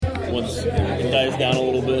once it dies down a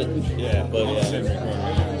little bit. Yeah, but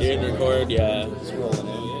you're in record. Yeah.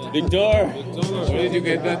 Victor, where did you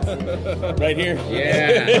get that? Right here.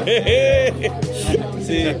 Yeah.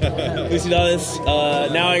 See, Lucidades.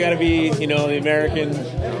 Now I gotta be, the American, in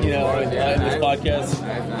this podcast.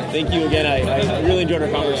 Thank you again. I really enjoyed our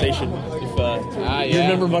conversation. You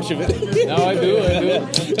remember much of it? No, I do.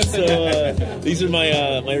 So these are my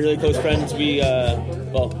really close friends. We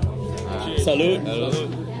salud.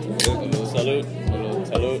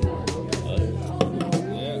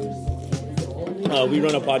 We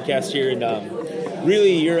run a podcast here, and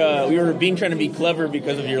really, we were trying to be clever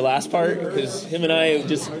because of your last part. Because him and I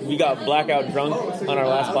we got blackout drunk on our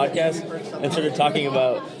last podcast and started talking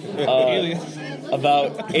about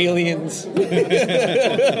aliens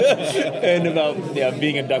and about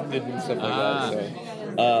being abducted and stuff like that.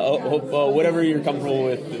 So, whatever you're comfortable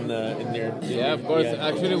with in your of course. Yeah.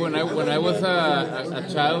 Actually, when I was a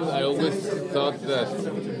child, I always thought that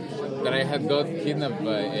I had got kidnapped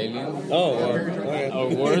by aliens. Or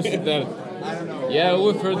worse, I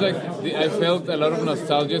always felt like I felt a lot of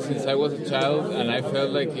nostalgia since I was a child, and I felt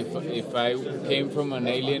like if I came from an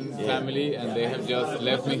alien family and they have just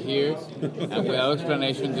left me here and without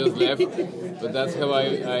explanation just left. But that's how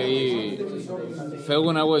I felt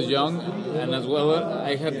when I was young, and as well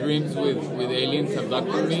I had dreams with aliens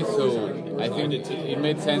abducting me. So I think it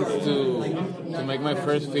made sense to make my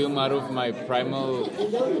first film out of my primal.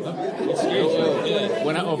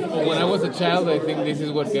 When I was a child, I think this is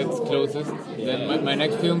what gets closest. Then my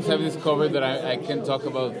next films have discovered that I can talk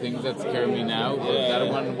about things that scare me now. But that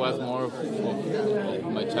one was more of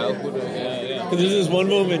my childhood. Because there's this one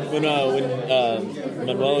moment when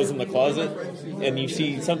Manuel is in the closet and you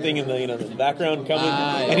see something in the background coming,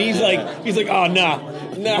 and he's like, oh nah.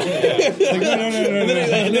 No. And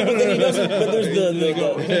then he doesn't. But there's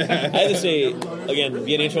I have to say again,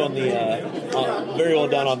 bien hecho on the very well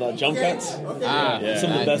done on the jump cuts.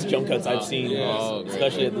 Some of the best jump cuts I've seen,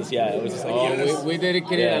 especially at this. It was just like we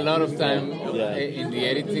dedicated a lot of time in the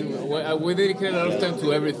editing. We dedicated a lot of time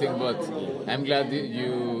to everything, but I'm glad that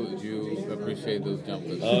you appreciate those jump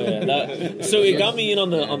cuts. So it got me in on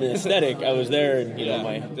the aesthetic. I was there,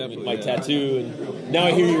 and my tattoo, and now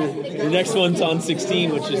I hear your next one's on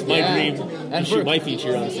 16, which is my dream to shoot my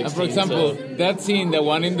feature on 16. And for example, that scene, the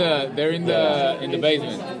one in the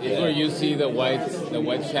basement, is where you see the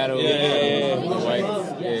white shadow.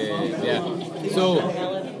 So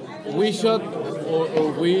we shot,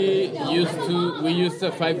 or we used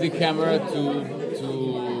a 5D camera to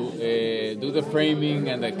do the framing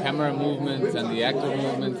and the camera movements and the actor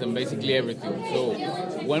movements and basically everything. So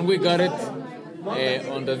when we got it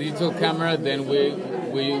on the digital camera, then we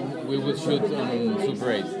would shoot on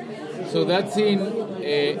Super 8. So that scene,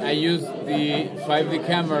 I used the 5D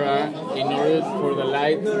camera in order for the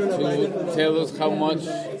light to tell us how much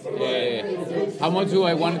do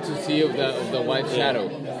I wanted to see of the white shadow,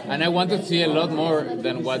 and I want to see a lot more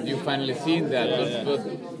than what you finally see in that. But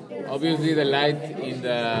obviously, the light in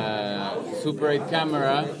the Super 8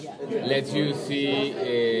 camera lets you see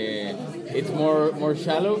it's more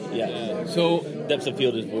shallow. So depth of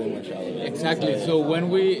field is way more shallow. Exactly. So when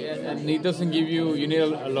and it doesn't give you need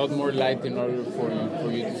a lot more light in order for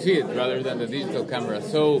you to see it, rather than the digital camera.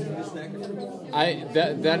 So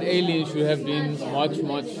that alien should have been much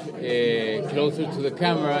closer to the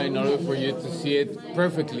camera in order for you to see it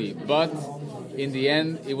perfectly. But in the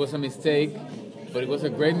end, it was a mistake. But it was a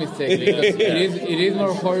great mistake because it is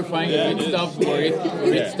more horrifying if it stops or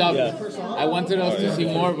it stopped. I wanted us to see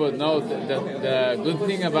more, but no. The good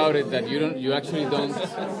thing about it that you actually don't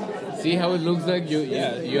see how it looks like.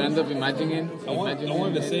 You end up imagining. I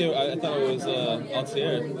wanted to say I thought it was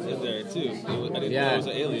Altair there too. I didn't know it was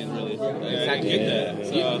an alien really. Exactly. I get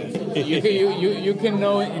that. You can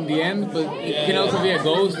know in the end, but it can also be a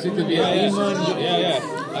ghost. It could be a demon.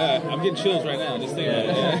 I'm getting chills right now just thinking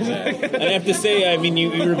about it. And I have to say, I mean,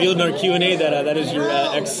 you revealed in our Q&A that is your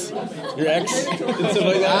ex and stuff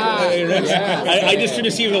like that. I just tried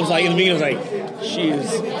to see if it was like in the beginning. I was like, she is.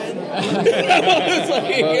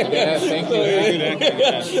 Thank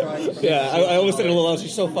you. I almost said it a little else.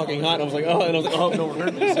 She's so fucking hot. And I was like, no one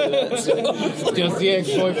heard me say that. So, just the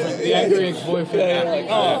ex-boyfriend, the angry ex-boyfriend.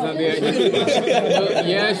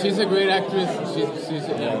 She's a great actress. She's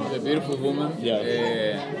a beautiful woman.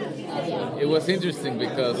 It was interesting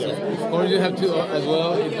because, of course, you have to as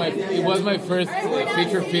well. It was my first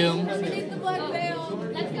feature film.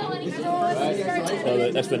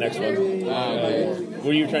 So that's the next one. Okay.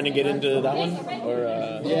 Were you trying to get into that one, or?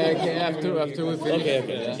 After we finish. Okay.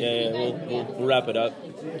 Yeah. We'll wrap it up.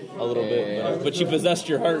 a little bit, but she possessed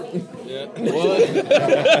your heart. Yeah. Well,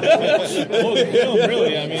 the whole film,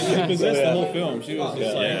 really. I mean, she possessed the whole film. She was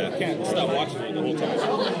just I can't stop watching her the whole time.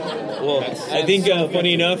 Well, I think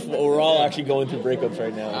funny enough, we're all actually going through breakups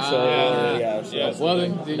right now. Well,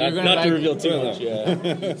 then you're gonna not like, to reveal too much. Yeah.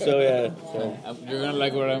 So you're gonna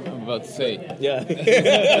like what I'm about to say. yeah.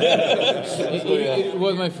 It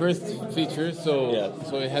was my first feature, so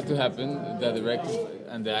it had to happen. The director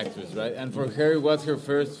and the actress, right? And for her, it was her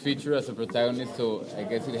first feature as a protagonist, so I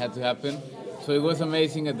guess it had to happen. So it was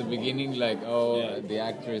amazing at the beginning, like the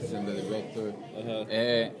actress and the director.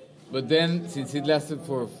 But then, since it lasted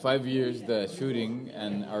for 5 years, the shooting,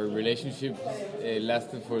 and our relationship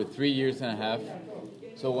lasted for 3 years and a half.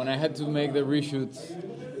 So when I had to make the reshoots,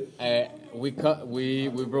 we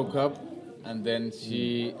broke up, and then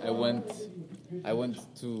I went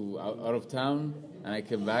to out of town, and I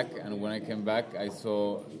came back. And when I came back, I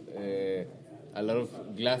saw a lot of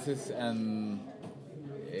glasses and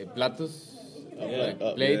platos.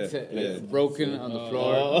 Plates broken on the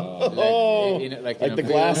floor, like the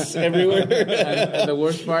glass everywhere. And the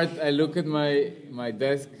worst part, I look at my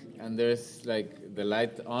desk, and there's like the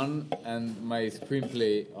light on, and my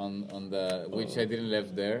screenplay on the which I didn't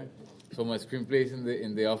left there. So my screenplay is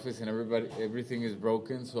in the office, and everything is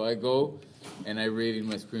broken. So I go and I read in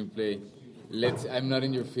my screenplay, I'm not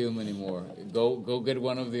in your film anymore. Go get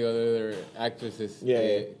one of the other actresses,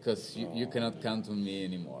 because you cannot count on me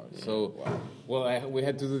anymore. So, we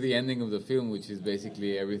had to do the ending of the film, which is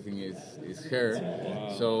basically everything is her. Wow.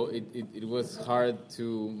 So it was hard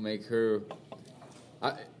to make her.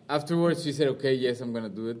 Afterwards, she said, "Okay, yes, I'm gonna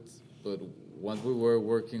do it." But once we were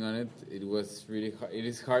working on it, it was really hard. It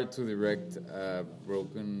is hard to direct a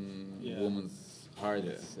broken woman's heart.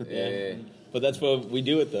 But that's what we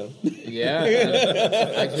do it though.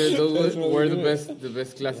 Actually, those were the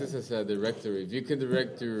best classes as a director. If you can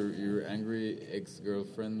direct your angry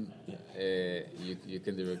ex-girlfriend, you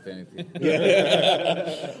can direct anything.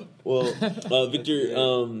 Well, Victor,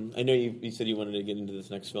 I know you said you wanted to get into this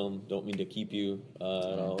next film. Don't mean to keep you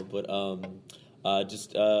at all, but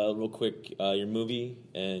just real quick, your movie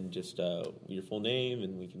and just your full name,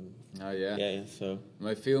 and we can. So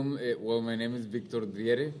my film. My name is Victor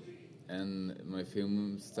Driere. And my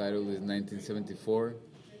film's title is 1974,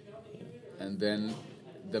 and then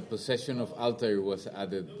The Possession of Altair was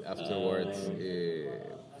added afterwards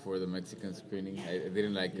for the Mexican screening. I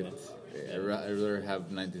didn't like it. I'd rather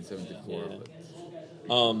have 1974.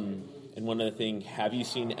 And one other thing, have you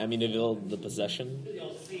seen Amityville: The Possession?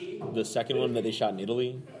 The second one that they shot in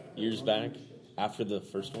Italy years back after the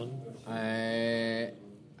first one? I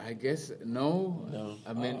guess no.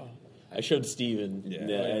 I mean. I showed Steven,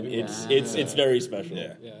 and it's very special.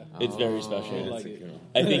 It's very special. Like it.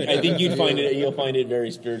 I think you'll find it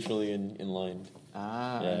very spiritually in line.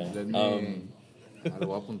 Let me. Lo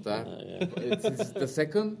voy a apuntar. It's the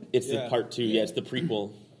second. It's the part 2. Yeah, it's the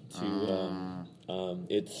prequel to.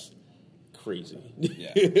 It's crazy.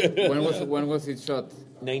 When was it shot?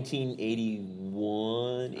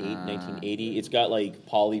 1980. It's got like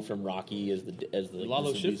Pauly from Rocky as the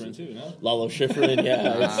Lalo Schifrin too, no? Lalo Schifrin,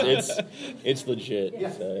 it's legit.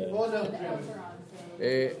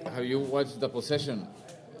 Have you watched The Possession?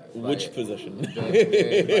 Which Possession? By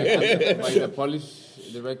the Polish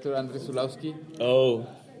director Andrzej Sulawski. Oh.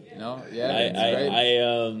 No,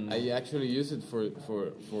 I actually use it for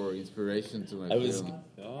inspiration to my film.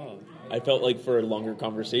 I felt like for a longer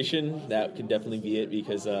conversation, that could definitely be it,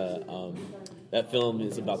 because that film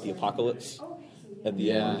is about the apocalypse at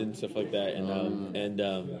the end and stuff like that. And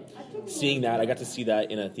seeing that, I got to see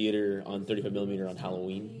that in a theater on 35mm on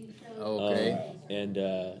Halloween. Okay. And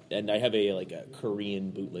I have a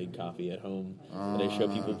Korean bootleg copy at home that I show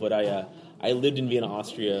people. But I lived in Vienna,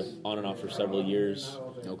 Austria, on and off for several years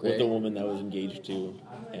with a woman that I was engaged to,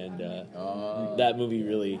 and that movie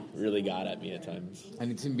really, really got at me at times.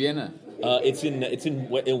 And it's in Vienna. It's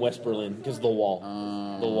in West Berlin, because the Wall.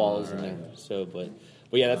 The Wall is in there. So, but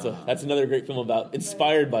yeah, that's another great film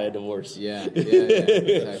inspired by a divorce. Yeah,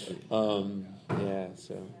 exactly.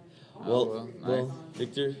 So. Well, nice.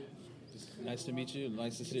 Victor. Nice to meet you.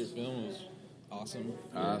 Nice to see your film. It was awesome.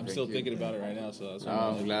 I'm still thinking about it right now, so that's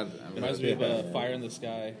I'm glad. Reminds me of Fire in the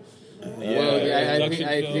Sky. I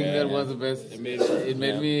think that was the best. It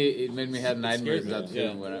made me have nightmares that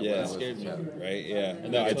film when I was scared me. Right? Yeah.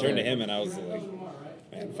 No, I turned to him and I was like,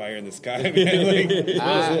 man, Fire in the Sky, man. Like,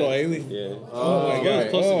 those little aliens. Yeah. Oh my God.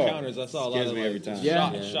 Close Encounters. I saw a lot of every time.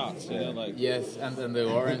 shots. You know, like yes, and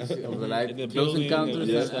the orange of the light. the Close building,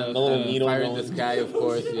 Encounters and Fire in the Sky, of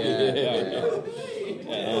course. Yeah.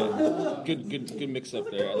 Good mix up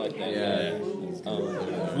there. I like that. Yeah.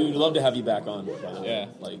 We would love to have you back on. Yeah.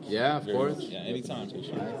 Yeah, of course. Yeah, anytime.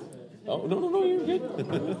 Oh, no, you're good.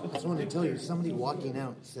 I just wanted to tell you, somebody walking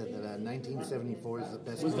out said that 1974 is the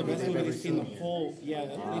best movie they've ever seen. They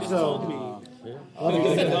just So- told me. Well,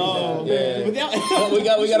 we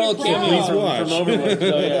got a little cameo from Overlook.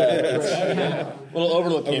 So yeah, little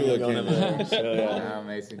Overlook cameo going on there. So yeah.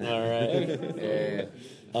 Amazing. All right.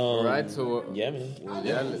 All right, so Yeah, man.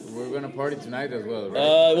 we're gonna party tonight as well,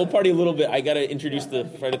 right? We'll party a little bit. I gotta introduce the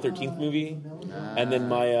Friday the 13th movie, and then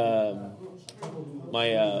my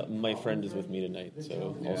friend is with me tonight,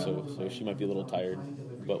 so she might be a little tired,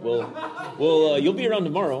 but we'll you'll be around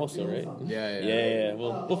tomorrow also, right? Yeah.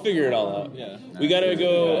 We'll figure it all out. Yeah. We gotta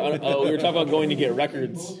go. We were talking about going to get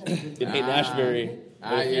records in Ashbury.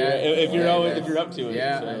 If you're up to it.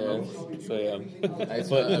 Yeah, So yeah.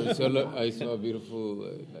 I saw a beautiful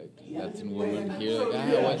Latin woman here. Like,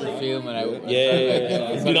 I watched the film, and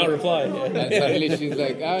Yeah. Do not reply. And suddenly she's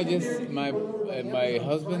like, just my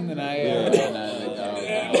husband and I. And I'm like, oh,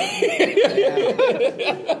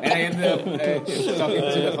 and I ended up talking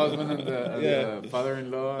to the husband and the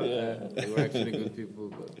father-in-law. They were actually good people.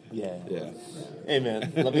 But. Yeah. Hey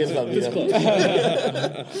man, love you.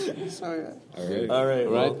 Sorry. All right.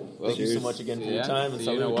 Well, Well, thank you so much again for your time. And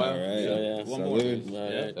See you in a salud. while. All right. So, yeah. One more. Salud. All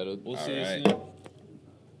right. We'll see you All soon.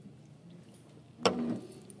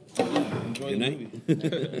 Enjoy Good the night.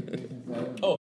 movie.